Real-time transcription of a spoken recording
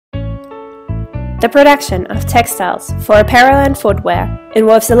The production of textiles for apparel and footwear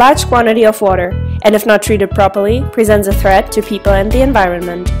involves a large quantity of water and, if not treated properly, presents a threat to people and the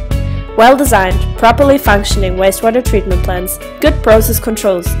environment. Well-designed, properly functioning wastewater treatment plants, good process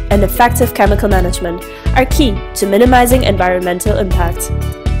controls and effective chemical management are key to minimizing environmental impact.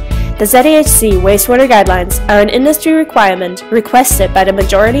 The ZDHC wastewater guidelines are an industry requirement requested by the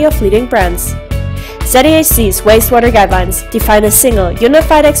majority of leading brands. ZDHC's wastewater guidelines define a single,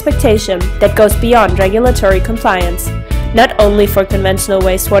 unified expectation that goes beyond regulatory compliance, not only for conventional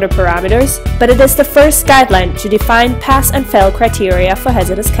wastewater parameters, but it is the first guideline to define pass and fail criteria for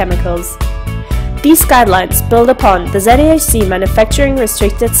hazardous chemicals. These guidelines build upon the ZDHC Manufacturing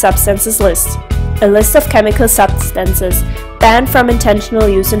Restricted Substances List, a list of chemical substances banned from intentional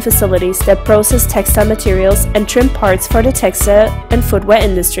use in facilities that process textile materials and trim parts for the textile and footwear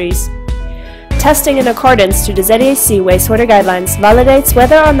industries. Testing in accordance to the ZDHC wastewater guidelines validates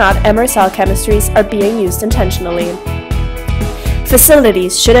whether or not MRSL chemistries are being used intentionally.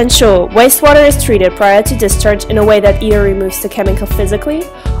 Facilities should ensure wastewater is treated prior to discharge in a way that either removes the chemical physically,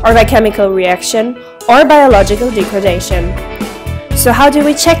 or by chemical reaction, or biological degradation. So how do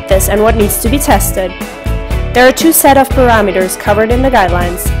we check this and what needs to be tested? There are two sets of parameters covered in the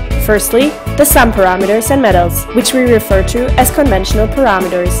guidelines. Firstly, the sum parameters and metals, which we refer to as conventional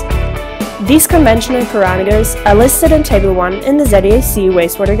parameters. These conventional parameters are listed in Table 1 in the ZDHC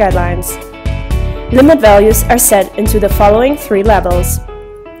wastewater guidelines. Limit values are set into the following three levels.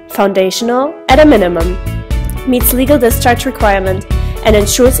 Foundational, at a minimum, meets legal discharge requirement and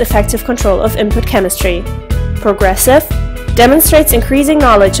ensures effective control of input chemistry. Progressive, demonstrates increasing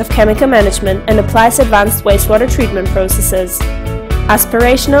knowledge of chemical management and applies advanced wastewater treatment processes.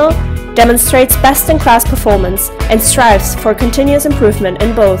 Aspirational, demonstrates best-in-class performance and strives for continuous improvement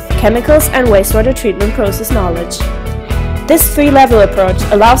in both chemicals and wastewater treatment process knowledge. This three-level approach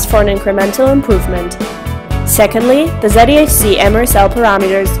allows for an incremental improvement. Secondly, the ZDHC MRSL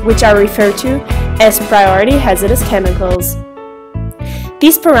parameters, which are referred to as priority hazardous chemicals.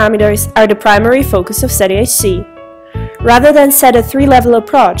 These parameters are the primary focus of ZDHC. Rather than set a three-level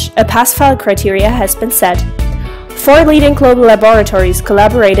approach, a pass-fail criteria has been set. 4 leading global laboratories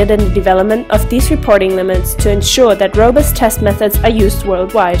collaborated in the development of these reporting limits to ensure that robust test methods are used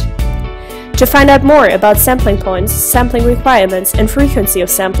worldwide. To find out more about sampling points, sampling requirements, and frequency of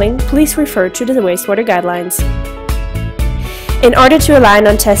sampling, please refer to the wastewater guidelines. In order to align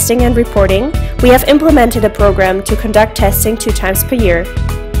on testing and reporting, we have implemented a program to conduct testing 2 times per year,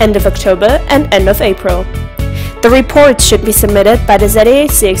 end of October and end of April. The reports should be submitted by the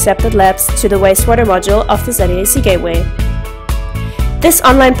ZDHC accepted labs to the wastewater module of the ZDHC Gateway. This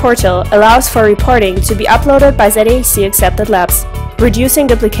online portal allows for reporting to be uploaded by ZDHC accepted labs, reducing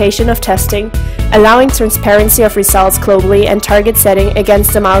duplication of testing, allowing transparency of results globally and target setting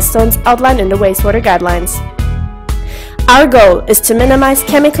against the milestones outlined in the wastewater guidelines. Our goal is to minimize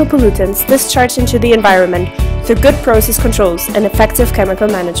chemical pollutants discharged into the environment through good process controls and effective chemical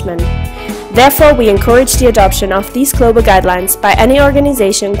management. Therefore, we encourage the adoption of these global guidelines by any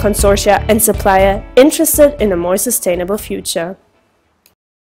organization, consortia and supplier interested in a more sustainable future.